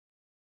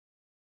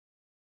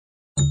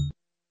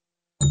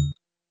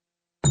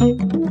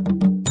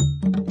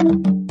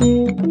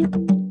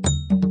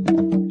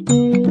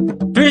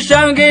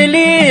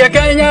Tushangilie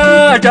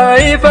Kenya,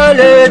 taifa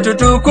letu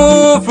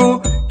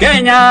tukufu,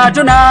 Kenya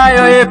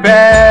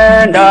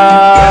tunayoipenda,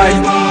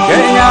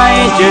 Kenya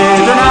nchi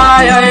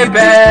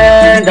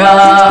tunayoipenda.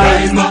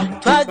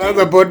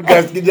 Sasa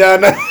podcast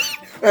kijana.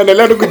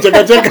 Endelea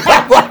kucheka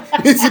hapa.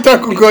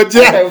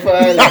 Sitakungojea.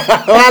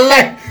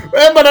 Wallahi.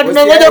 Wewe bado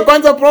tunangoja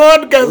kwanza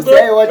podcast.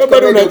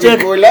 Bado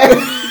unacheka.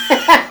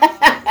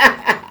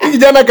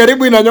 Kijana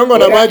karibu inanyongwa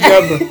na maji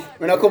hapa.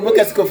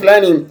 Unakumbuka siku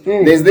fulani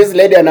there's this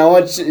lady ana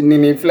watch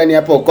nini fulani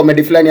hapo,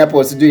 comedy fulani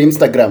hapo sijui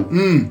Instagram.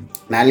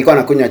 Na alikuwa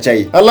anakunywa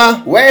chai. Allah.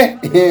 We,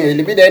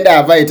 ilibidi aenda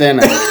avae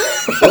tena.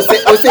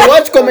 Usi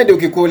watch comedy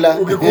ukikula.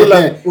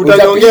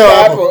 Utanyongea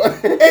hapo.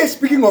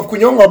 Speaking of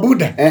kunyongwa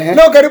buda.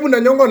 Leo karibu na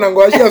nyongo na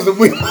ngwashi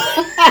asubuhi.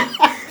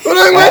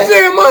 Unangwaje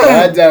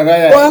mama?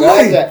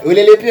 Aja.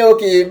 Ulilipia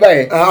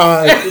ukibae?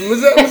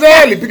 Mzee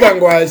alipiga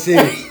ngwashi.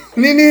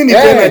 Nini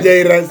tena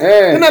Jairus?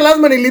 Tena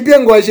lazima nilipia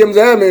ngwashi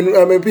mzee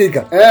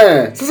amepika.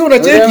 Sasa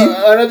unacheki?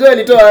 Unajua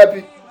alitoa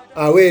wapi?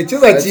 We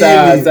cheza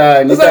chini.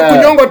 Sasa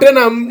kunyongo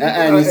tena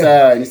ni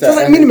sawa.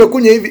 Sasa mimi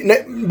nimekunya hivi na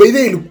by the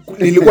way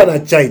nilikuwa na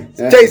chai.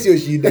 Chai sio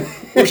shida.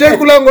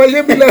 Ushakula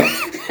ngwaje bila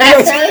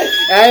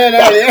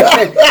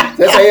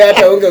Sasa hiyo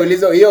hata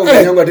ungeulizo hiyo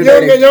ungenyonga tu.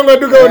 Ungenyonga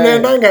tu kama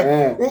unaendanga.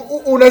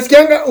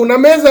 Unasikianga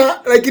unameza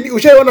lakini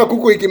ushaona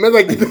kuku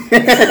ikimeza kitu.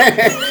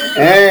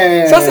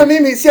 Sasa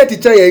mimi si ati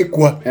chai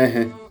haikuwa.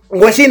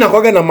 Ngwashi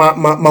inakuaga na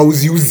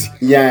mauziuzi.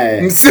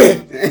 Mse.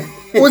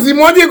 Uzi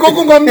moja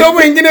kuku kwa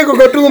mdomo ingine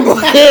kuko tumbo.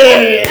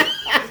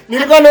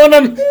 Nilikuwa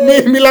naona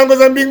milango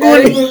za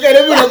mbinguni.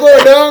 Karibu na kwa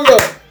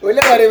udongo.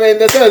 Ule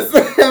maremende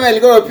sasa. Kama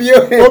ilikuwa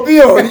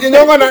opio.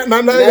 Nikinyonga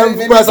na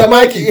mfupa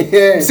samaki.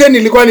 Mse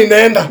nilikuwa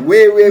ninaenda.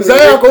 Mzee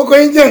yako huko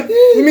nje.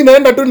 Mimi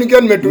naenda tu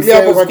nikiwa nimetulia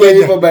hapo kwa keja.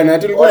 Hivyo bana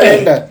tulikuwa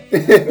naenda.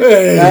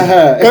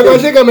 Kaka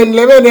shika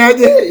amenilevene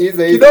aje.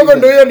 Kidogo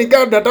ndio hiyo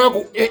nikaa nataka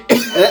ku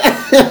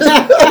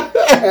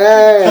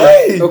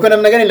uko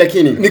namna gani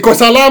lakini? Niko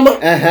salama.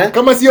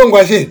 Kama sio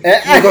ngwashi.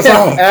 Niko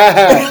sawa.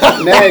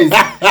 Nice.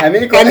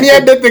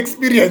 Near death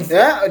experience.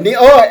 Ni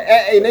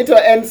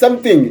inaitwa N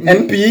something.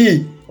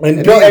 NPE.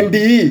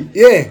 NDE.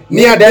 Yeah,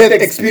 near death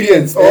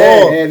experience.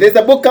 There's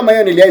a book kama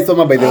hiyo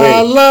niliaisoma by the way.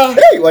 Allah.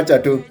 Hey, wacha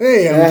tu.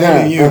 Hey, I'm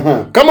telling you.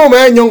 Kama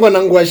umeanyongwa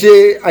na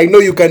ngwashe, I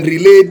know you can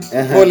relate.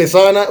 Pole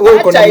sana. Wewe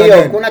uko na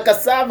nani? Kuna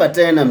kasava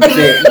tena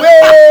mzee.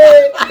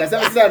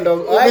 Kasava sasa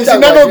ndo.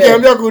 Usinako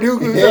ukiambia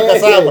kuliuku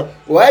kasava.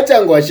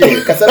 Wacha ngwashe.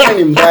 Kasava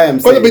ni mbaya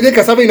mzee. Kwanza bidii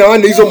kasava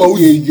inawana hizo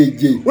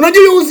mauzi.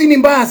 Unajua hiyo uzi ni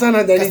mbaya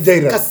sana ndani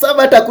Jaira.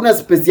 Kasava hata hakuna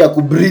space ya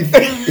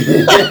kubreathe.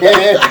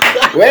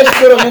 Wewe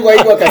shukuru Mungu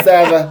haiko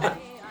kasava.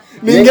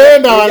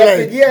 Ningeenda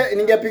wallahi.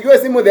 Ningepigiwa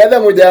simu the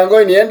other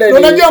Mujango niende.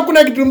 Unajua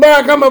kuna kitu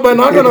mbaya kama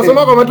bana watu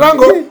wanasoma kwa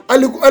matango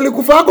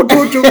alikufa hako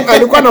tu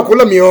alikuwa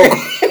anakula mioko.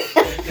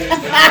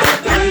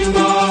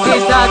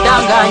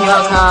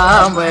 Kitadanganywa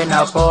kamwe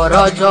na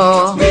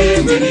porojo.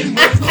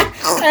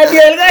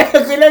 Adielga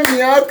kula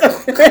mioko.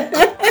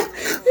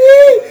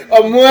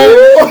 Omwa.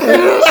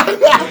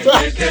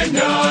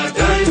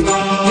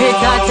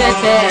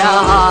 Nitatetea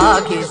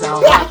haki za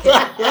watu.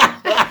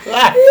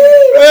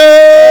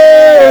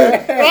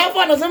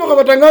 Hapo anasema kwa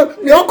matangazo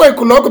mioko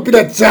ikuloko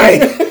pita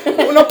chai.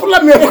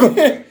 Unakula mioko.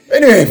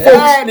 Anyway,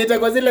 folks,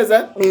 nitakuwa zile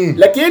za.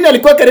 Lakini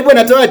alikuwa karibu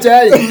anatoa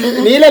chai.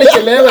 Ni ile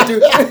alichelewa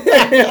tu.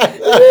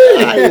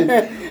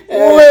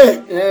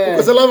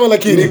 Uko salama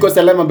lakini. Niko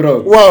salama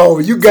bro.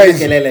 Wow, you guys.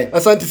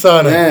 Asante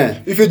sana.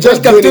 If you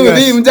just come to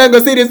the Mjango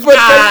Series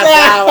podcast.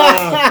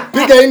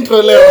 Piga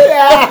intro leo.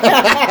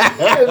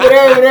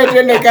 Bro,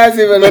 tuende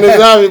kazi bana.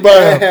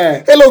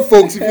 Hello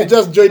folks, if you're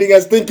just joining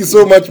us, thank you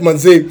so much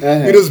manze.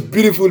 It was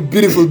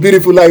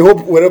beautiful. I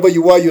hope wherever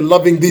you are you're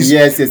loving this.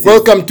 Yes.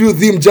 Welcome to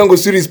the Mjango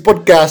Series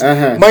podcast.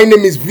 My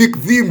name is Vic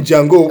the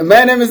Mjango.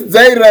 My name is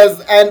Jairus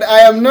and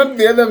I am not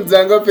the other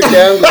Mjango peke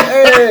yangu.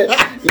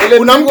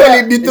 Kuna mtu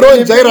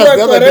alidithron Jairus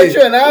the other day.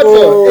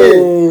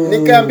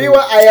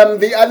 Nikaambiwa I am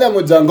the other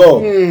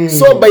Mjango.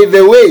 So by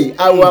the way,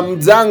 our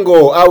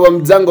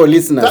Mjango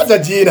listeners. That's a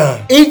jina.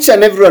 Each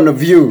and every one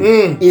of you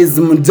is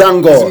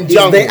Mjango. Is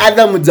the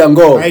other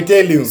Mjango. I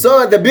tell you.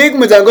 So the big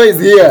Mjango is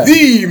here.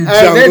 The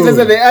Mjango. And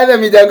then the other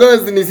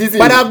Mjango ni sisi.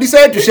 But I've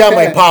decided to share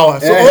my power.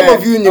 So all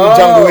of you ni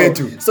Mjango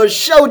wetu. So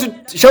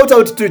shout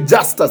out to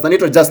Justus.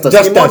 Naitwa Justus.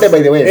 Ni mode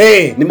by the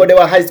way. Ni mode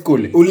wa high school.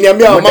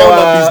 Uliniambia Mao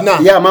na Bizna.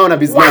 Yeah, Mao na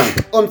Bizna.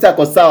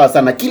 Omtako sawa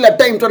sana. Kila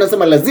time tu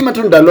anasema lazima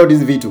tu download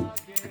hizi vitu.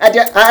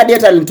 Hadi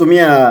hata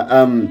alinitumia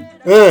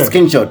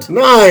screenshot.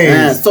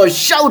 Nice. So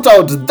shout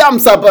out,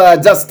 thumbs up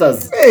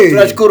Justus.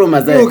 Tunashukuru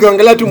mazee.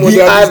 Ukiangalia tu mode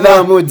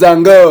ya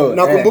Mjango.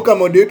 Nakumbuka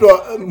mode yetu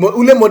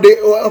ule mode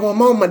wa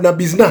Mao na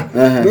Bizna.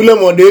 Ule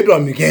mode yetu wa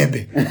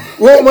Mikebe.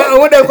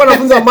 Mode alikuwa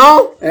anafunza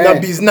Mao na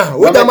Bizna.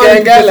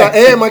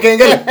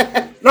 Makengele.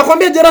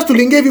 Nakwambia Jaras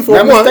tuliingia hivi form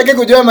 1. Na msitaki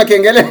kujua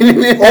makengele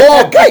nini.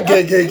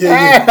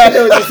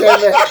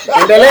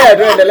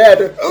 Endelea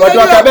tu. Watu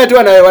wakabea tu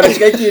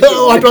wanashika hiki.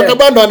 Watu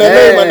wakabando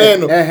wanaelewa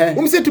maneno.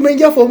 Mse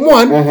tumeingia form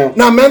 1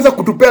 na ameanza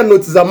kutupea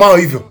notes za mao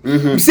hivyo.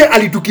 Mse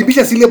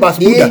alitukimbisha syllabus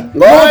buda.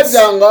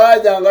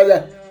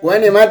 Ngoja.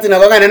 Kwani Mati na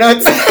kwa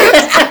notes.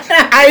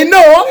 I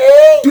know.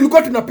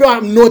 Tulikuwa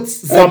tunapewa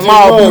notes za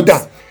mao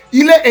buda.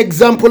 Ile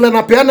example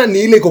anapeana ni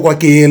ile iko kwa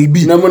KLB.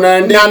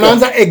 Na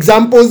anaanza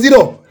example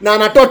 0 na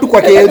anatoa tu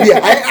kwa KLB.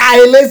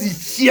 Haelezi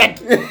shit.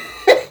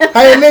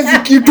 Haelezi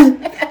kitu.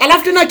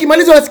 Alafu tena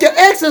akimaliza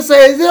unasikia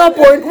exercise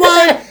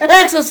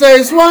 0.1,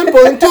 exercise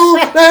 1.2,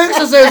 na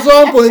exercise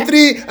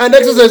 1.3 and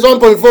exercise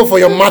 1.4 for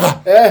your mother.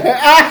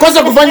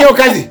 Kosa kufanya hiyo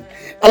kazi.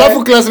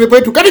 Alafu class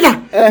report yetu katika.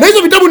 Na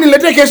hizo vitabu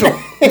niletee kesho.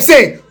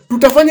 Say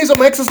tutafanya hizo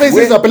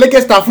exercises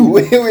apeleke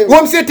staffu.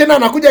 Wao mse tena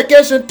anakuja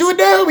kesho.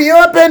 Today we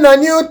open a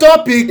new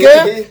topic.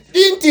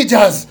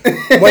 Integers.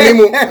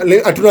 Mwalimu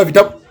hatuna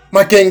vitabu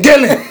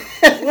makengele.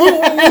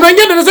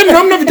 Unaingia darasani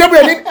hamna vitabu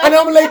ya nini? And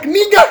I'm like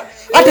nigga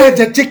hata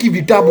hajacheki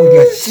vitabu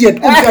na shit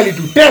ukali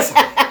tutesa.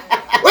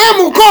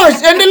 Wewe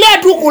mkosh endelea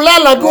tu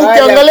kulala tu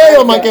ukiangalia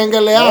hiyo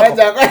makengele yako.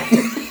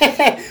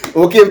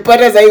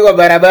 Ukimpata zaidi kwa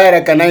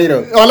barabara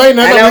Kanairo. Wallahi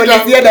naenda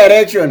anaulizia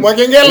direction.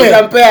 Makengele.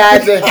 Utampea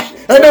aje.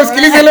 Enda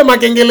usikilize ile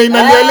makengele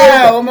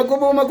inanielewa.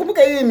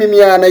 Umekumbuka hii mimi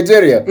ya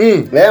Nigeria?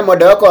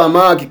 Moda wako wa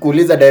mama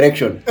akikuuliza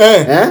direction.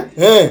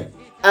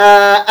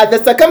 At the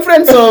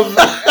circumference of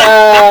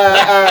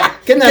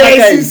Kenya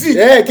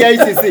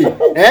KICC.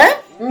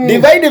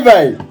 Divide.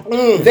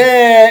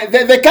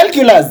 The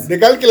calculus.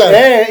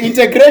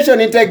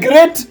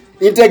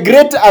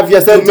 Integrate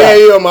afya center. Tumia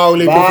hiyo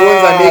mauli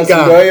kufunza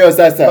nika. Ndio hiyo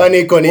sasa.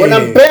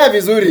 Unampea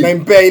vizuri.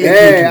 Nampea ile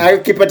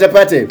kitu.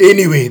 Akipata.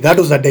 Anyway, that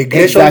was a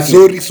digression.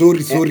 Exactly.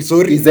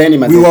 Sorry.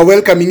 We were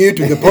welcoming you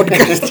to the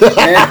podcast.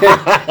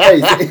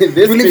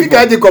 Tulifika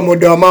aje kwa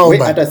moda wa mao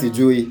ba? Hata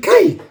sijui.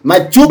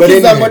 Machuki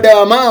za moda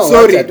wa mao.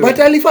 Sorry, but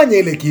alifanya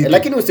ile kitu.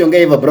 Lakini usiongee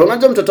hivyo bro.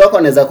 Unajua mtoto wako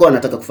anaweza kuwa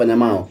anataka kufanya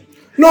mao.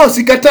 No,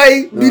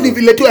 sikatai.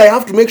 Vile tu I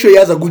have to make sure he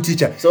has a good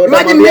teacher. So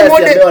imagine me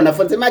model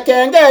wanafunzi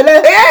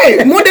makengele.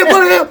 Model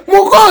bwana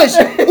mkosh.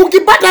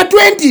 Ukipata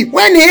 20,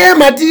 when he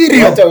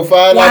material. Acha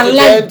ufala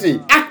 20.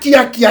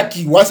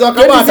 Aki. Wasa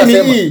kama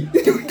atasema. 20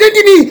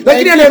 ni,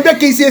 lakini anaambia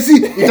KCSE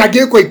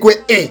itageuka ikwe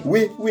A.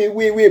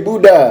 We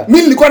Buddha.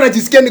 Mimi nilikuwa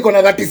najisikia niko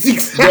na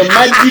 36. The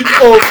magic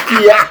of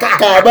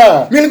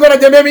Kaba. Mimi nilikuwa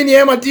najambia mimi ni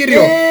A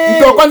material.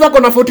 Mtu wa kwanza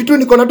kona 42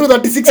 niko na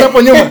 36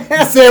 hapo nyuma.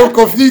 Sasa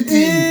uko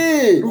fiti.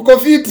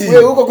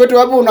 Wewe huko kwetu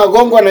hapo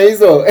unagongwa na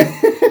hizo.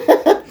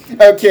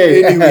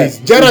 Okay.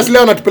 Anyways, Jaras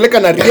leo anatupeleka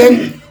na Rieng.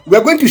 We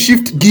are going to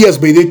shift gears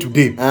by the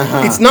today.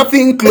 It's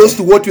nothing close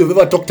to what we've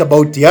ever talked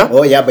about here.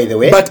 Oh yeah, by the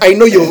way. But I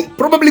know you're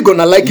probably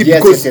gonna like it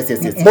because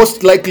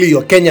most likely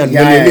you're Kenyan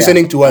when you're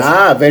listening to us.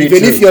 Very Even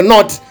true. if you're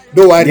not,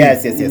 don't worry.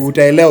 Yes.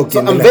 Utaelewa so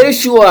I'm very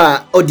sure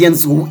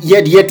audience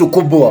yetu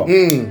kubwa.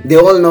 They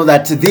all know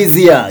that this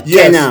year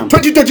Kenya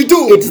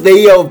 2022 it's the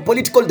year of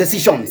political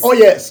decisions. Oh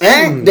yes.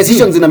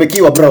 Decisions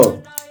inamekiwa bro.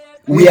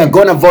 We are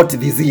gonna vote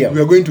this year.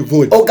 We are going to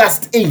vote.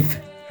 August 8th.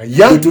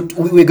 Yeah.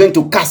 We're going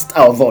to cast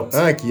our vote.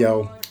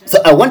 Kiao. So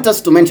I want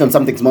us to mention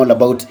something small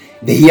about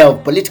the year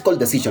of political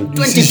decision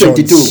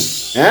 2022.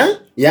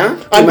 Yeah.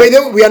 And by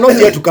the way, we are not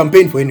here to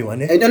campaign for anyone.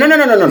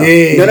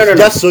 No.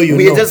 Just so you know.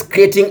 We are just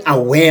creating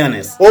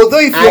awareness. Although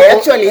if I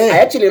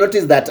actually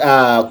noticed that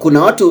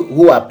kuna watu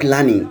who are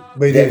planning.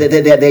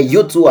 The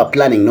youth who are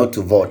planning not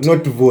to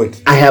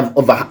vote. I have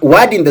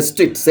word in the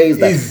street says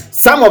that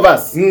some of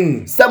us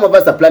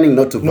are planning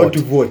not to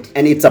vote.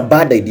 And it's a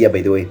bad idea,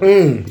 by the way.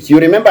 You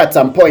remember at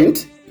some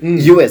point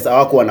US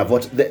hawako wana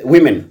vote the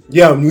women.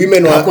 Yeah,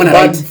 women were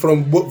banned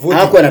from voting.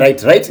 Hawako wana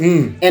right?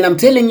 And I'm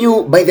telling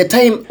you, by the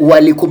time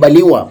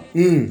walikubaliwa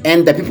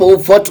and the people who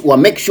vote will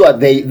make sure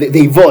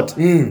they vote,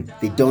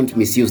 they don't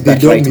misuse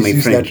that right, my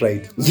friend. That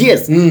right.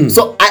 Yes.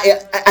 So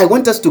I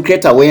want us to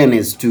create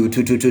awareness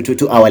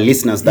to our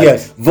listeners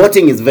that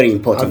voting is very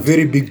important. A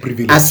very big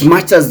privilege. As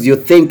much as you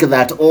think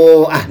that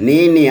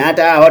nini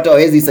hata watu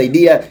hawezi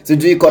saidia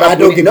sijui corrupt.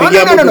 No.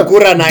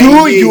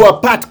 Do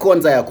your part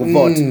kwanza ya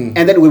kuvote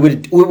and then we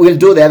will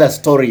do the other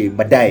story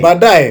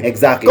baadaye.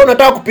 Exactly. Kama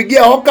unataka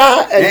kupigia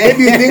hoka and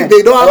maybe you think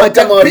they don't have a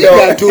chance,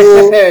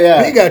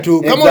 piga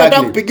tu. Kama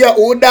unataka kupigia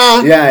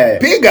UDA,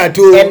 piga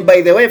tu. And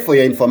by the way, for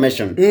your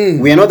information,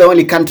 we are not the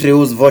only country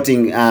who's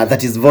voting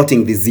that is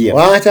voting this year.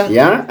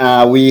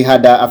 We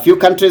had a few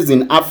countries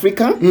in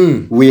Africa.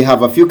 We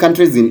have a few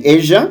countries in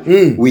Asia.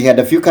 We had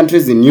a few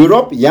countries in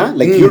Europe,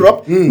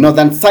 Europe,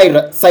 Northern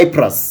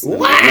Cyprus.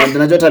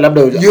 Najua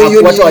labda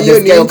watu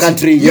wajisikia hiyo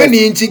country. Hiyo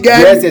ni nchi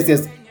gani?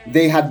 Yes.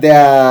 They had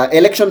their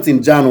elections in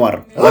January.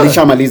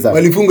 Walishamaliza.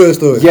 Walifunga hiyo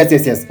story.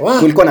 Yes.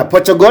 Kulikuwa na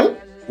Portugal,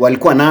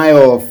 walikuwa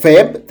nayo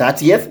Feb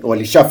 30th,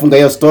 walishafunga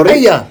hiyo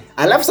story.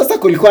 Alafu sasa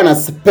kulikuwa na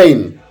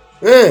Spain.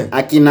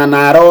 Akina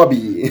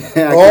Nairobi.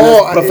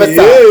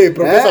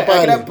 Professor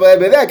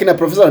pale. Akina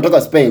professor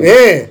anatoka Spain.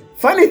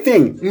 Funny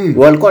thing,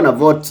 walikuwa na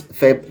vote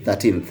Feb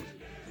 13th.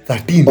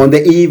 On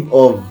the eve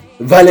of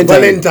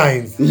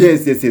Valentines.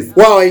 Yes.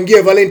 Wow,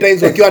 waingie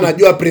Valentines wakiwa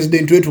anajua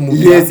president wetu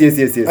mpya. Yes.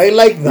 I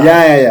like that.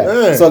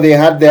 Yeah. So they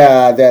had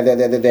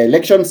their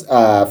elections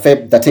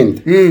Feb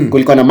 13th.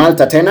 Kulikuwa na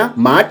Malta tena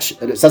March.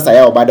 Sasa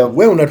yao bado.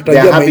 Wewe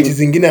unatutajia mechi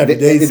zingine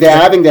hatujaisikia. They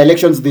are having the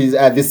elections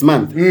this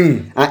month.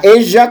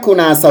 Asia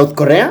kuna South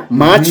Korea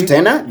March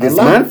tena this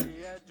month.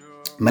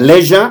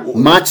 Malaysia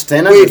March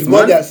tena this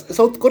month.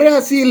 South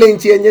Korea si ile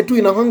nchi yenye tu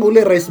inahanga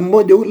ule rais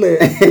mmoja ule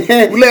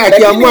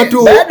akiamua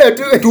tu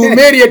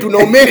tumerie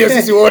tunaomerie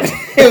sisi wote.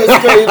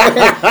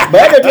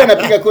 Bado tu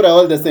anapiga kura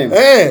all the same.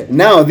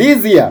 Now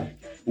this year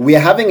we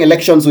are having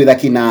elections with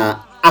akina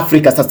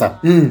Africa sasa.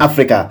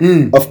 Africa.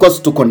 Of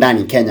course tuko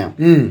ndani Kenya.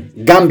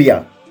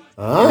 Gambia.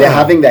 They are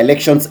having the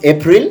elections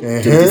April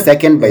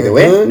 22nd by the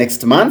way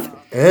next month.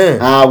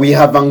 We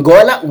have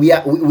Angola.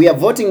 We are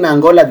voting na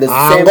Angola the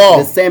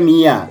same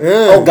year.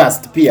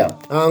 August pia.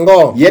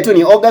 Yetu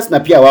ni August na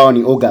pia wao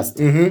ni August.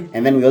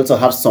 And then we also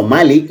have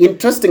Somali.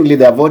 Interestingly,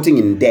 they are voting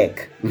in DEC.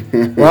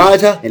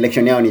 Wacha.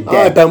 Election yao ni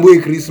DEC. Tambui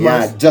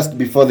Christmas. Yeah, just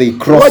before they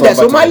cross over.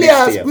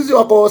 Somalia sikuzi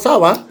wako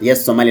sawa?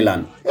 Yes,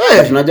 Somaliland.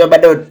 But tunajua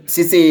bado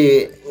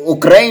sisi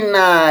Ukraine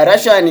na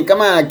Russia ni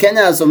kama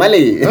Kenya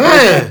Somali.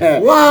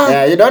 Wow.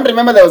 Yeah, you don't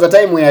remember there was a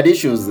time we had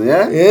issues,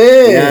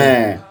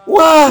 yeah?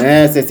 Wow.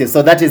 Yes.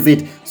 So that is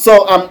it.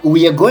 So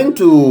we are going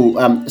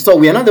to so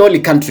we are not the only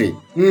country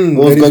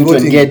who's going to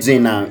engage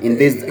in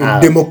this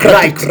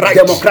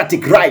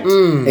democratic right.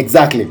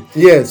 Exactly.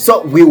 Yes.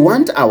 So we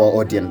want our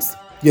audience.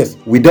 Yes.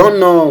 We don't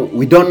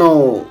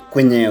know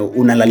kwenye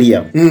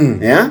unalalia.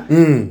 Yeah?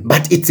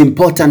 But it's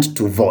important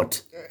to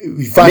vote.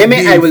 Maybe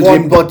I will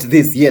report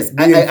this. Yes,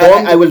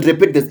 I will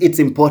repeat this. It's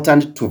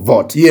important to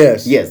vote.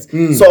 Yes.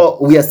 So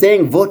we are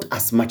saying vote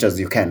as much as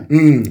you can.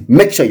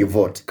 Make sure you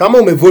vote. Kama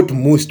umevote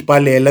most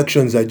pale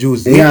elections za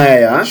juzi.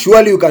 Yeah.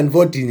 Surely you can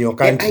vote in your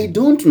country. I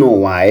don't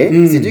know why.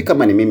 Sijui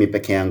kama ni mimi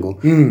peke yangu.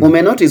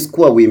 Ume notice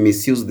kuwa we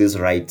misuse this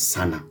right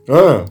sana.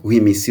 We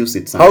misuse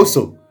it sana. How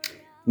so?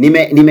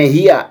 Nime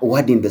hear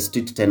word in the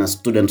street tena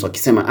students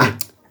wakisema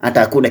hata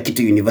hakuna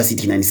kitu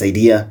university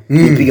inanisaidia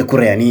nipige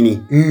kura ya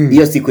nini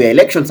hiyo siku ya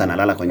elections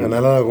analala kwa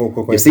nyumba.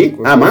 You see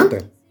ama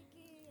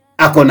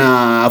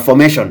akona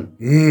formation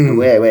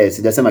wewe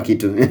sijasema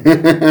kitu.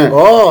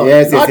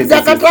 Yes.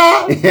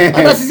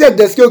 Hata sisi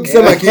hatusikia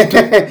ukisema kitu.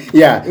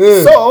 Yeah.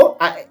 So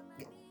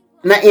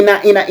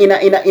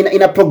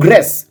ina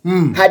progress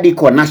hadi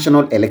kwa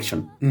national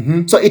election.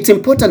 So it's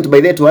important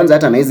by the tuanze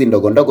hata na hizi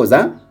ndogo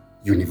za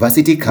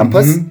university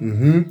campus.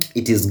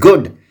 It is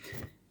good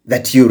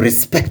that you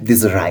respect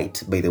this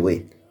right, by the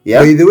way.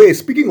 Yeah. By the way,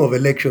 speaking of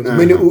elections,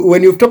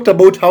 when you've talked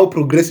about how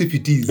progressive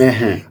it is,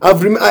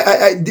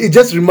 it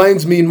just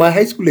reminds me in my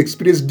high school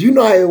experience. Do you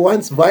know I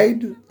once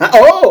vied?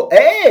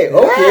 Okay.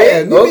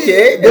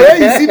 The way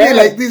you see me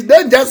like this,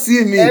 don't just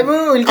see me. I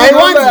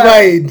once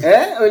vied.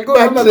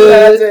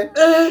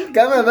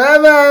 Kama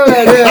baba.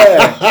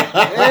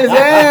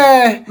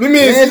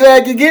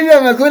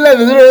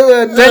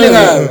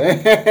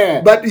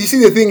 But you see,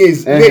 the thing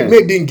is, they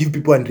didn't give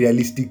people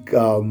unrealistic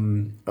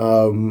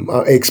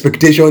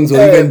expectations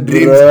or even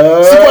dreams.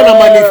 Sikuwa na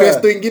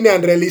manifesto ingine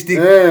unrealistic.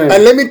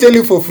 And let me tell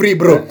you for free,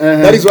 bro.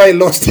 That is why I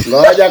lost.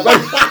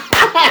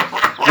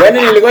 When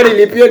nilikuwa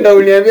nilipio ndo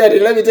uniambia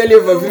let me tell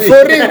you for free.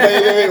 For free,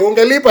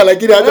 ungelipa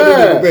lakini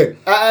hata nikupe.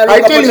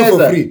 I tell you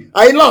for free.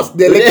 I lost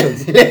the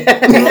elections.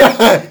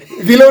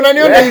 Vile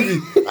unaniona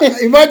hivi.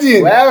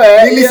 Imagine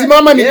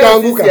nilisimama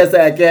nikaanguka.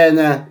 Siasa ya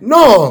Kenya.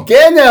 No.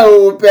 Kenya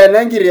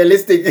upeanangi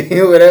realistic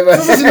whatever.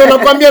 Sasa sio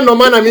nakwambia ndo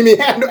maana mimi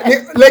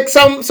like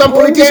some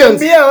politicians.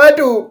 Pia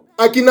watu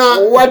akina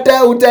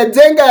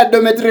utajenga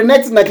dormitory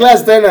next na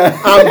class tena.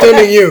 I'm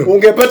telling you.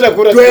 Ungepata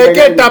kura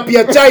tuweke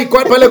tapia chai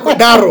kwa pale kwa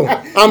Daro.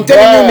 I'm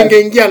telling you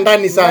ningeingia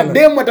ndani sana.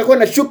 Demo atakuwa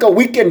na shuka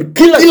weekend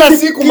kila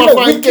siku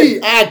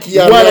mafanki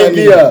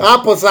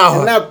hapo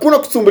sawa. Na kuna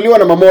kusumbuliwa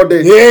na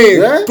mamode.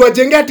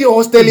 Tuwajengea ati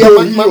hostel ya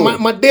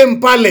madem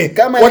pale.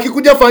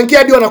 Wakikuja fanki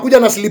hadi wanakuja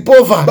na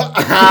sleepover.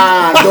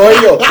 Ndio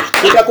hiyo.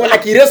 Utakuwa na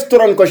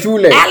restaurant kwa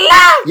shule.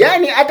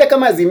 Yani hata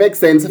kama zi make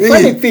sense.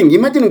 Funny thing,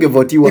 imagine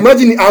ungevotiwa.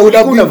 Imagine I would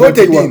have been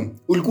voted in.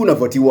 Ulikuwa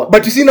unavotiwa.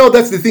 But you see now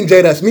that's the thing,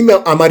 Jairus. Mimi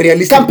I'm a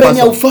realistic person.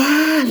 Kampeni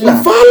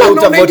ufala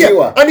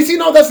utavotiwa. And you see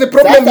now that's the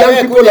problem young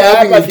people are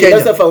having in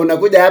Kenya. Sasa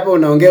unakuja hapa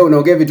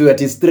unaongea vitu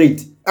ati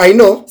straight. I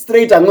know.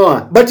 Straight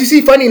angoa. But you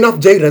see, funny enough,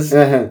 Jairus,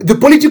 the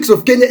politics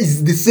of Kenya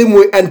is the same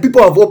way, and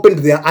people have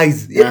opened their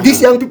eyes.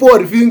 These young people who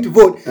are refusing to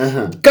vote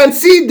can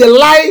see the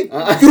lie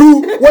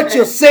through what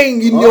you're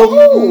saying in your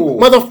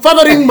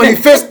motherfathering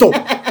manifesto.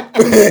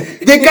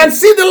 They can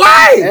see the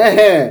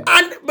lie.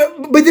 And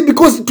but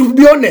because to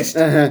be honest,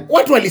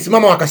 what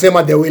walisimama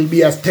wakasema there will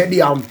be a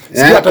stadium.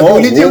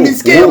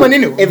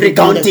 Every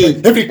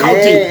county,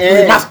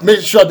 we must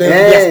make sure there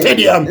will be a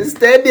stadium.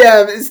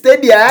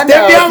 Stadium.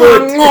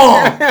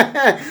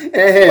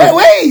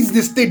 Where is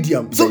the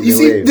stadium? So you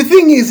see, the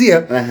thing is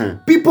here,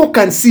 people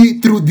can see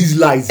through these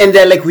lies, and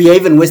they're like, we are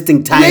even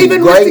wasting time.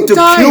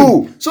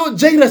 Queue. So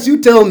Jairus, you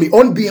tell me,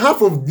 on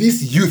behalf of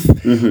this youth,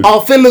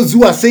 our fellows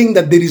who are saying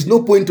that there is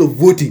no point of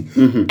voting.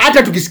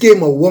 Hata tukisikia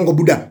mauongo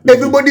buda.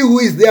 Everybody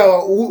who is there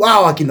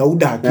akina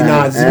UDA,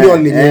 akina Azimio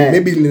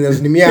maybe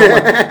linazimia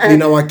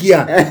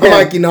linawakia ama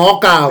akina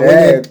Oka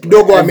wenye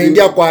kidogo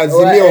wameingia kwa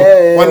Azimio,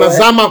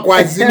 wanazama kwa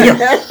Azimio.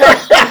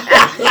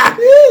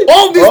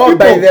 All these people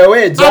by the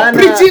way, are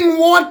preaching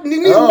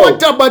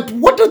water, but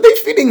what are they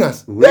feeding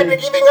us? They're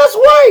giving us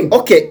wine.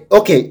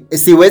 Okay.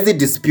 Siwezi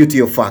dispute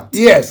your fact.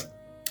 Yes.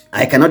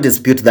 I cannot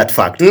dispute that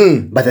fact.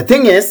 But the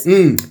thing is,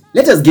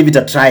 let us give it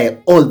a try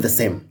all the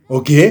same.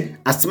 Okay.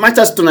 As much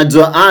as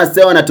tunajua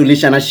sasa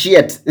wanatulisha na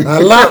shit.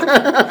 Allah.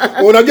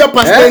 Unajua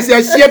past tense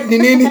ya shit ni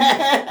nini?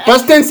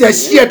 Past tense ya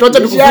shit wacha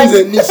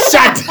tukufunze ni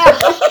shit.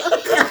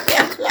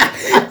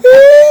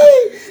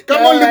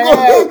 Come on,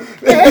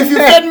 if you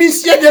fed me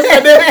shit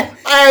yesterday,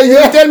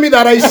 you tell me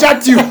that I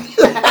shot you.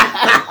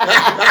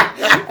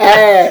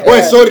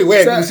 Sorry,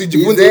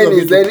 usijifunze hizo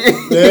vitu.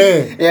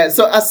 Yeah,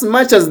 so as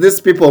much as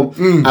these people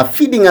are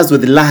feeding us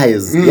with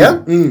lies,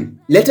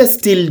 let us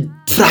still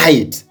try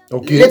it.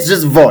 Okay. Let's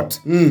just vote.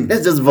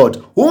 Let's just vote.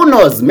 Who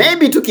knows?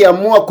 Maybe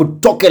tukiamua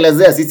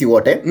kutokelezea sisi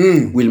wote,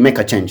 we'll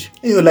make a change.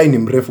 Hiyo line ni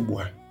mrefu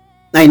bwana.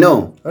 I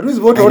know. At least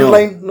vote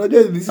online.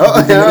 Unajua this is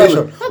the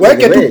generation.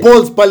 Weke tu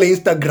polls pale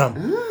Instagram.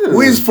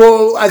 Who is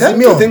for Azimio?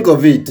 Come to think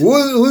of it.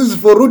 Who is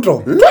for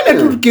Ruto? Twende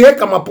tu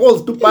tukiweka ma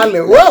polls tu pale.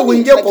 Wewe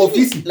uingie kwa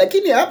ofisi.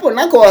 Lakini hapo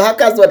nako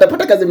hackers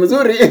watapata kazi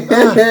mzuri.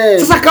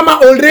 Sasa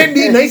kama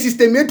already na hii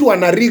system yetu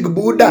wana rig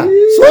buda.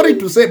 Sorry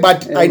to say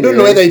but I don't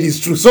know whether it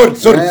is true. Sorry.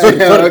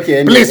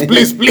 Okay, please.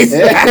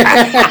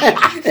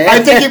 I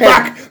take it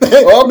back.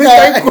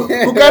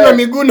 Okay. Kukana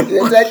miguno.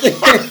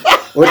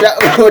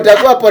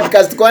 Utakuwa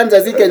podcast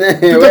kwanza si Kenya.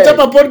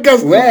 Tutachapa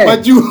podcast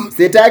majuu.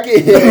 Sitaki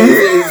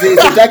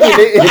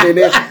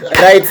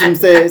rights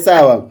mse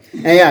sawa.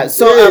 Yeah,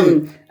 so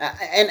and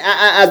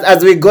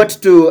as we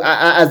got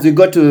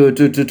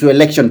to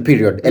election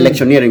period,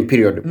 electioneering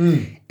period,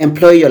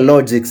 employ your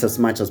logics as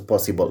much as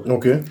possible.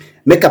 Okay.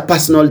 Make a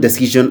personal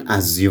decision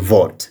as you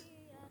vote.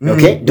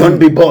 Okay? Don't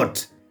be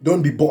bought.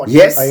 Don't be bought.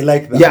 Yes. I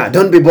like that. Yeah,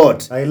 don't be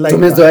bought. I like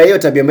tumezoea hiyo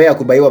tabia mbaya ya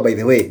kubaiwa by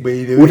the way.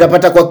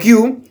 Utapata kwa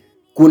queue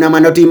kuna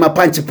manoti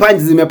punch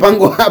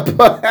zimepangwa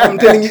hapa. I'm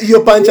telling you,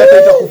 your punch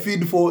hata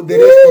itakufeed for the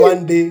rest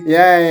one day.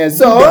 Yeah.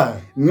 So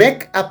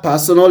make a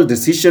personal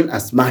decision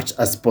as much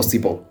as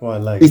possible. Oh, I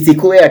like.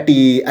 Isikuwe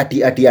ati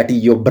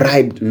you're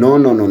bribed. No.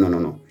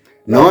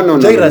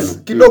 Jairus,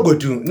 kidogo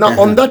tu. Now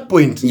on that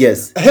point,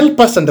 yes, help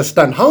us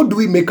understand how do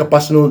we make a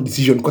personal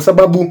decision? Kwa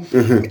sababu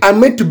I'm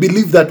made to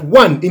believe that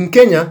one in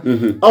Kenya,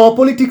 our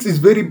politics is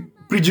very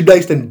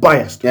prejudiced and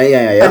biased.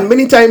 Yeah. And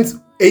many times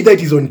either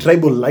it is on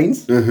tribal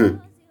lines.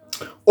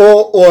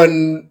 Or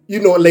on,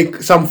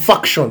 like some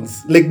factions.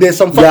 Like there's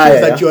some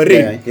factions that you are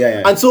in.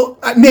 Yeah. And so,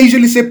 I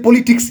usually say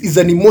politics is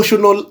an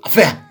emotional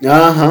affair.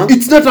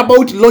 It's not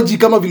about logic,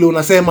 kama vile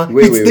unasema.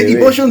 It's the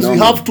emotions we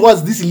have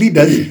towards these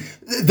leaders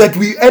that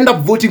we end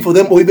up voting for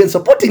them or even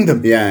supporting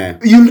them. Yeah.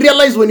 You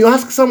realize when you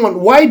ask someone,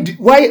 why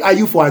are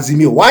you for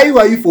Azimio? Why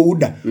are you for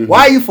UDA?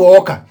 Why are you for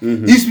Oka?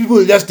 These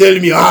people just tell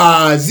me,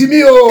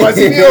 Azimio,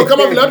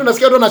 kama vile watu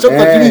nasikia watu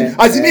wanashoka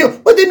Azimio.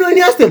 But then when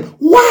you ask them,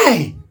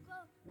 why?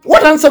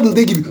 What answer will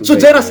they give you? So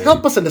Jairus,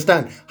 help us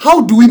understand.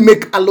 How do we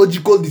make a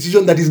logical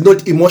decision that is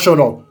not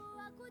emotional?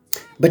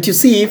 But you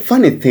see,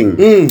 funny thing.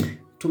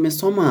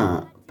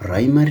 Tumesoma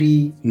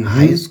primary,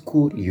 high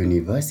school,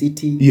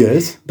 university.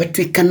 Yes. But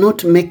we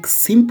cannot make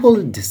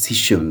simple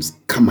decisions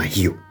kama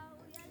hiyo.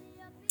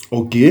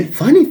 Okay.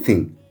 Funny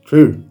thing.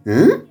 True.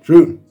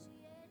 True.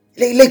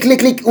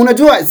 Like,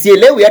 unajua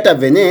sielewi hata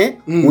venye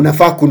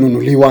unafaa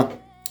kununuliwa.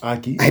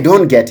 Aki. I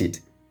don't get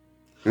it.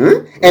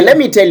 And let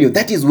me tell you,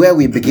 that is where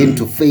we begin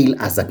to fail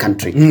as a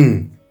country.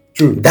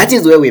 True. That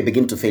is where we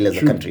begin to fail as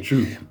a country.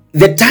 True.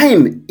 The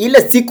time,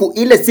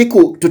 ile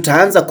siku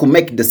tutaanza ku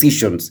make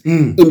decisions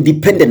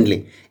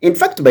independently. In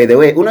fact, by the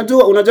way,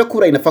 unajua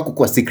kura inafaa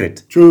kukuwa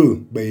secret. True,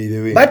 by the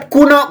way. But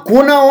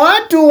kuna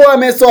watu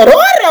wamesorora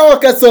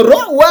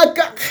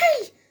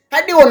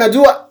hadi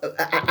unajua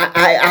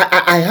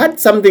I had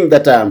something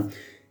that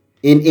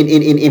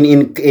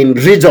in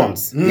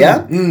regions,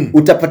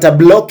 utapata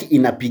block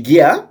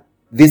inapigia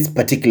this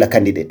particular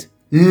candidate.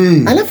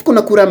 Alafu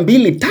kuna kura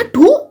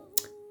 2-3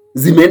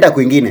 zimeenda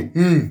kwingine.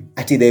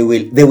 Ati they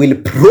will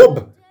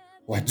probe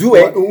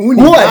wajue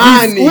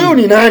huyu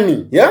ni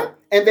nani,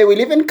 and they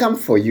will even come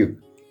for you.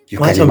 You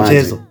can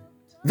imagine.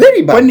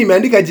 Very bad. Kwani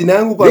nimeandika jina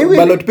yangu kwa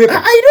ballot paper?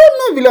 I don't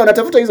know vile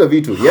wanatafuta hizo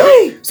vitu.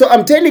 So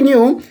I'm telling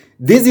you,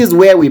 this is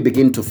where we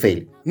begin to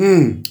fail.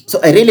 So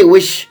I really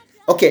wish,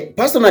 okay,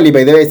 personally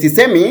by the way,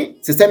 sisemi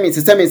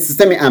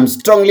I'm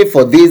strongly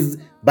for this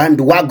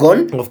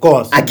bandwagon, of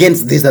course,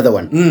 against this other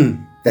one.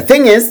 The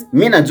thing is,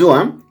 mi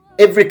najua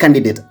every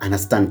candidate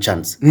understand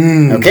chance.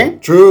 Okay?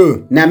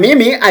 True. Na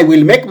mimi, I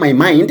will make my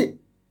mind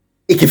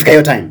ikifika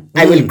hiyo time.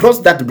 I will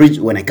cross that bridge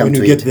when I come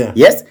to it. There.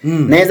 Yes?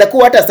 Naweza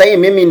kuwa hata sahi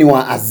mimi ni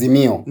wa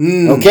Azimio.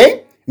 Okay?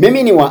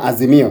 Mimi ni wa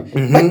Azimio.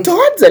 But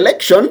towards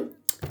election,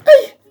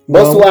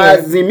 boss wa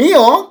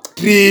Azimio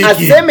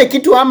aseme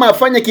kitu ama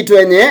afanye kitu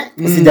yenye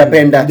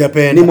sijapenda.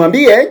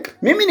 Nimwambie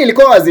mimi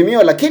nilikuwa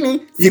Azimio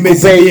lakini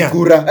sikupei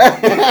kura.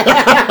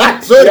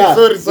 sorry.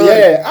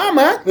 Yeah.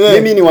 Ama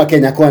mimi ni wa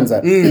Kenya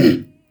Kwanza.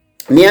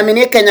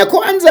 Niaminie Kenya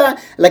Kwanza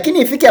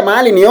lakini ifike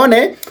mahali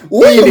nione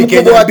huyu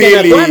mkubwa wa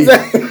Kenya Kwanza.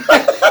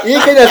 Hii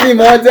Kenya si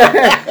moja.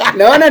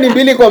 Naona ni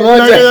mbili kwa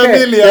moja.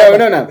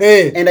 Unaona?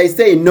 And I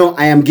say no,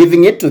 I am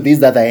giving it to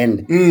this other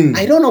end.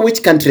 I don't know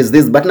which country is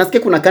this, but nasikia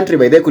kuna country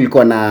by the way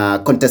kulikuwa na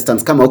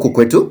contestants kama huku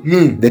kwetu.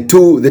 The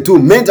two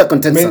major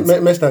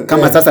contestants.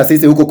 Kama sasa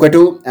sisi huku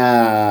kwetu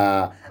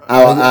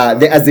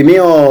the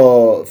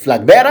Azimio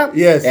flag bearer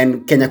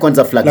and Kenya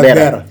Kwanza flag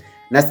bearer.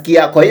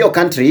 Nasikia kwa hiyo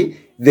country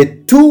the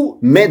two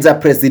major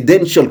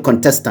presidential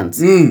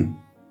contestants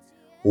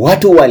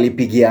watu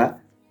walipigia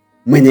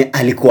mwenye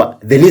alikuwa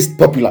the least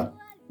popular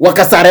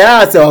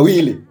wakasarea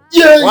wawili.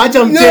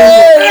 Wacha mchezo.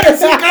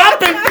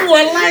 Sikape tu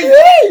wallahi.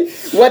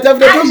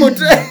 Watafuta tu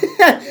mtu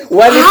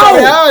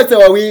walisarea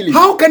wawili.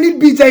 How can it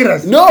be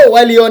Jairus? No,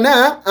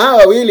 waliona hao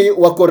wawili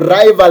wako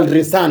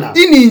rivalry sana.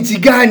 Hii ni nchi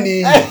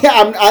gani?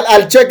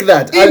 I'll check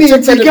that. I'll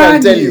check that and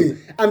I'll tell you.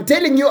 I'm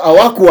telling you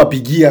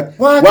hawakuwapigia.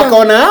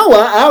 Wakaona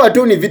hawa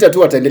tu ni vita tu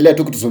wataendelea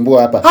tu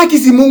kutusumbua hapa. Haki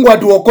si Mungu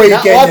atuokoe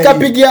Kenya.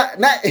 Wakapigia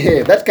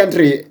that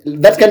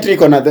country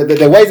iko na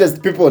the wisest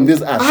people on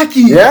this earth.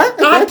 Haki. Yeah?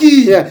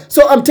 Haki. Yeah.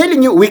 So I'm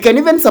telling you we can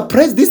even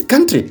suppress this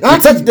country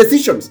with such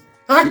decisions.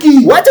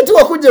 Haki. Wacha tu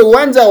wakuje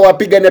uwanja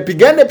wapigane.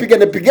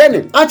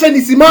 Acha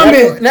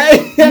nisimame.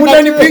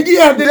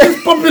 Mtanipigia the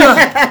least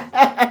popular.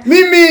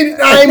 Mimi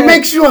I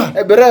make sure.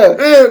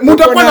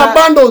 Mtakuwa na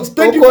bundles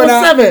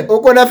 24/7.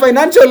 Uko na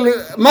financial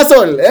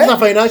muscle, Sasa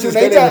financial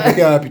scale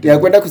inapiga wapi? Ya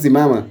kwenda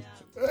kusimama.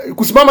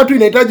 Kusimama tu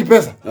inahitaji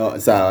pesa.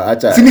 Sawa,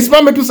 acha. Si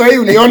nisimame tu sasa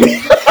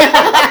unione.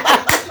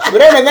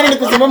 Nadhani ni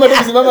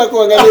kusimama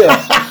kuangalia.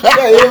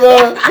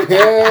 Hivyo.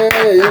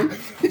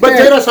 But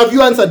Jairus, have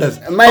you answered us?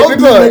 My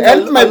people,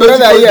 help my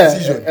brother here.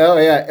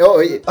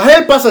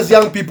 Help us as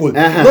young people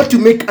not to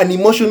make an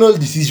emotional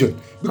decision.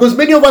 Because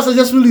many of us are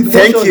just really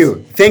emotions.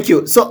 Thank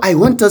you. So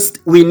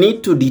we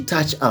need to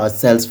detach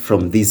ourselves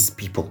from these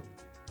people.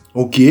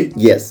 Okay.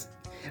 Yes.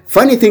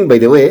 Funny thing by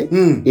the way,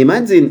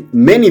 imagine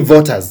many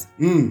voters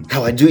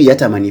hawajui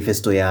hata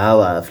manifesto ya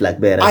hawa flag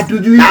bearers.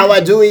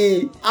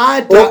 Hawajui.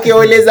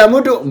 Ukioleza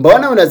mtu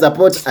mbona una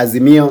support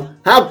Azimio?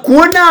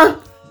 Hakuna.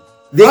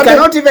 They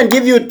cannot even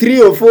give you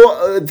 3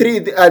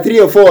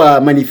 or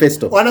 4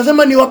 manifesto.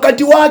 Wanasema ni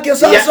wakati wake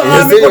sasa,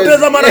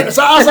 amepoteza mara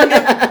sasa.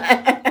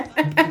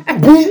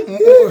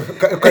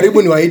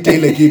 Karibu ni waite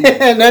ile kitu.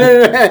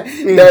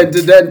 No.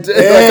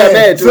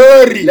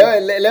 Sorry.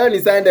 Leo ni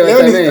Sunday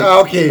wasame.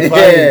 Okay,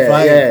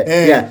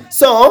 fine. Yeah.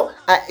 So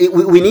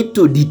we need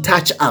to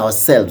detach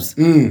ourselves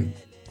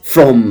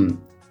from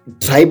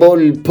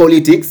tribal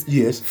politics,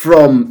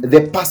 from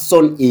the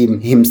person in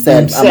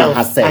himself. Ama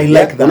herself. I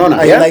like that.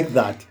 I like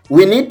that.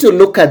 We need to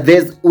look at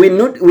this. We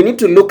need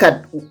to look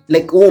at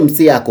like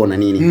msi yako na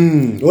nini.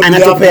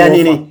 Anatupea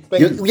nini?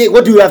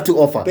 What do you have to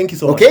offer? Thank you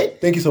so much. Okay?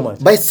 Thank you so much.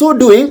 By so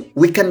doing,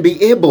 we can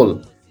be able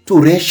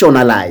to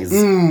rationalize.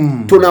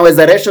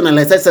 Tunaweza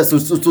rationalize sasa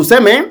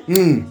tuseme.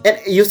 And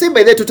you see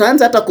by the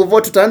tutaanza hata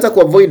tutaanza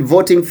kuavoid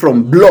voting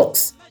from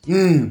blocks.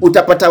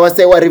 Utapata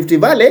wase wa Rift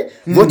Valley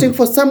voting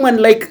for someone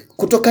like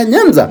kutoka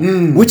Nyanza,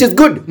 which is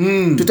good.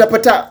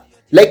 Tutapata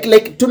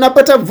like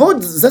tunapata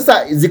votes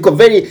sasa ziko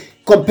very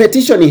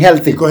competition is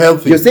healthy.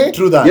 You see?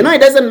 True that. You know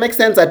it doesn't make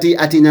sense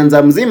ati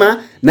Nyanza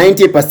mzima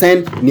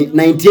 90%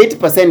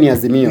 98% ni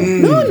Azimio.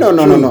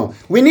 No.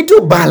 We need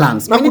to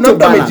balance. Na kuna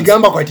mtu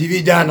amejigamba kwa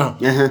TV jana.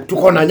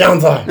 Tuko na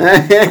Nyanza.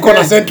 Tuko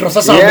na Central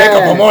sasa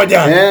wameka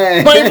pamoja.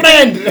 My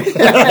friend.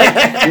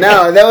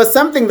 Now there was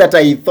something that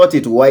I thought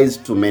it wise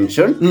to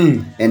mention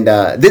and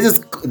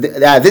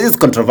this is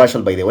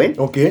controversial by the way.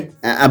 Okay.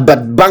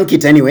 But bank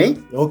it anyway.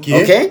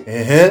 Okay?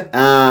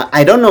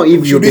 I don't know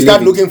if should we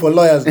start looking for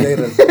lawyers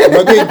later.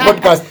 We're doing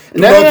podcast.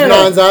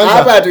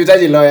 Hapa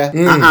tuhitaji lawyer.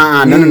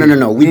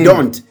 No. We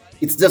don't.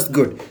 It's just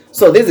good.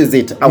 So this is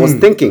it. I was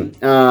thinking.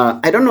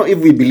 I don't know if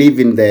we believe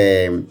in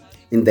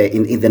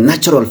the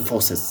natural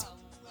forces.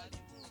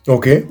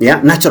 Okay.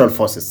 Yeah, natural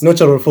forces.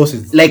 Natural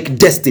forces. Like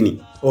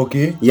destiny.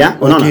 Okay. Yeah.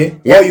 Okay.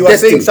 Yeah, you are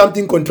saying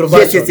something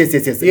controversial.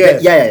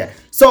 Yes. Yeah.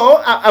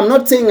 So I'm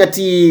not saying that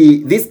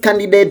this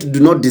candidate do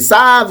not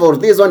deserve or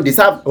this one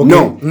deserve. Okay.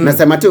 No.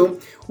 Nasema tu.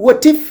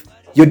 What if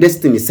your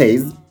destiny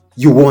says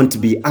you won't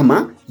be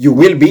ama you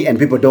will be and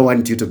people don't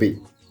want you to be?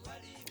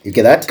 You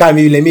get that? Kama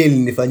vile mimi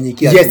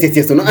nilifanyikia. Yes.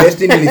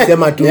 Destiny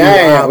nilisema tu.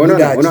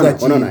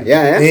 Unaona.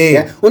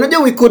 Yeah. Unajua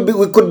we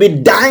could be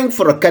dying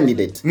for a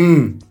candidate.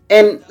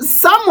 And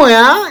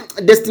somewhere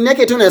destiny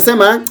yake tu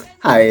nasema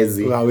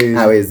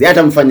hawezi.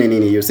 Hata mfanye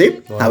nini, you see?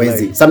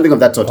 Hawezi. Something of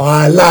that sort.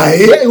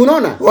 Wallahi.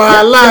 Unaona?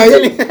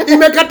 Wallahi.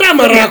 Imekataa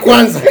mara ya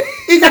kwanza.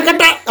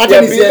 Ikakata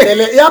hata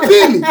nisiendelee. Ya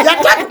pili, ya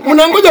tatu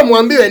mnangoja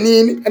muambiwe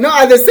nini? No,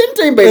 at the same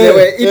time by the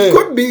way, it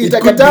could be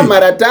itakata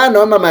mara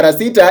 5 ama mara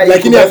 6,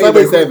 lakini asabu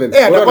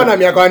 7. Atakuwa na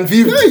miaka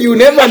 150. No, you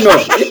never know.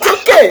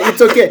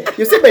 It's okay.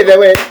 You see by the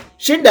way,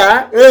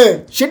 Shida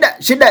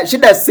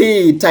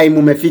si time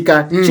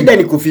umefika. Shida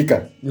ni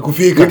kufika. You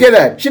get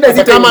that? Shida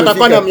si kama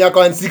atafanya miaka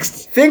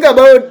 160. Think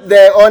about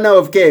the owner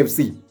of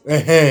KFC.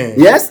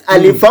 Yes,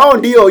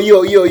 alifound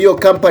hiyo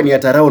company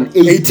at around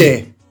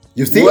 80.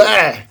 You see?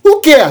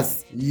 Who cares?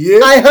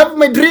 Yeah. I have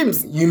my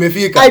dreams.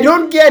 Imefika. I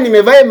don't care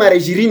nimevaa mara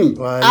 20.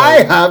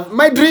 I have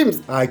my dreams.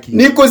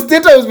 Niko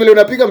State House vile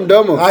unapiga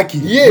mdomo.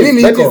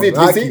 Yes, that is it.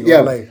 You see?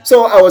 Yeah.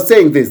 So I was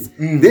saying this.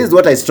 This is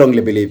what I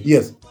strongly believe.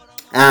 Yes.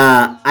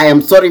 I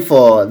am sorry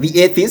for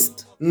the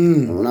atheist.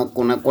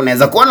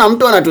 Kunaweza kuona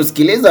mtu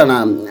anatusikiliza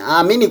na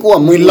amini kuwa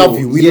Mungu. We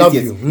love you. We love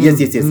you. Yes.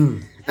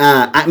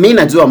 Mimi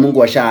najua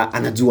Mungu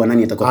anajua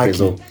nani atakuwa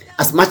preso.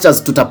 As much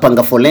as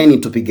tutapanga foleni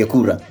tupige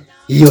kura.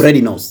 He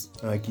already knows.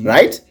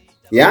 Right?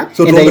 Yeah?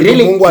 So and I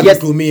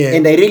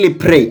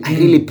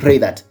really pray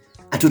that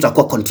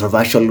atutakuwa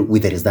controversial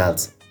with the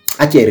results.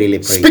 I really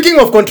pray. Speaking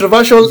of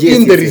controversial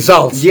the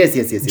results. Yes.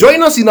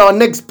 Join us in our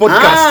next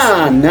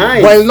podcast.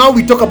 Nice. While now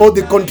we talk about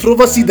the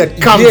controversy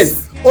that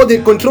comes or the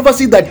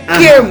controversy that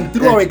came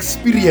through our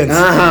experience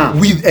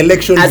with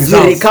election results. As we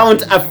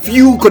recount a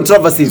few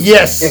controversies.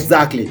 Yes.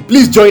 Exactly.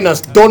 Please join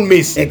us. Don't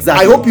miss.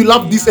 Exactly. I hope you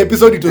loved this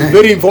episode. It was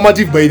very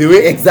informative, by the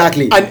way.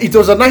 Exactly. And it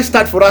was a nice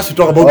start for us to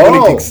talk about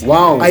politics.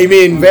 Wow. I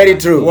mean, very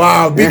true.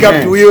 Wow. Big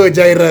up to you,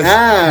 Jairus.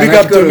 Big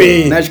up to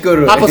me.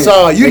 Nashkuru. Hapo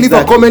sawa. You leave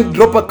a comment,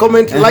 drop a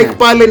comment, like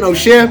pale na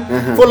share.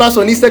 Follow us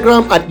on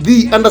Instagram at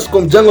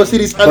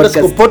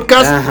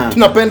 @the_Mjango_series_podcast.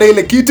 Tunapenda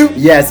ile kitu.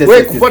 Yes.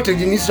 Wewe kufuata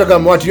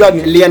Instagram watu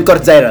yani Lian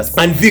Court Jairus.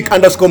 And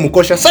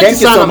Vic_Mukosha.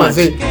 Thank you so much.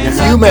 See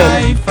you,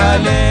 man.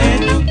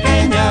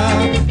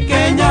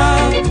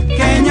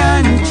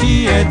 Kenya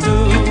nchi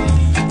yetu,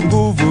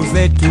 nguvu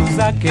zetu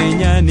za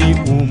Kenya ni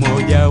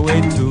umoja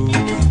wetu.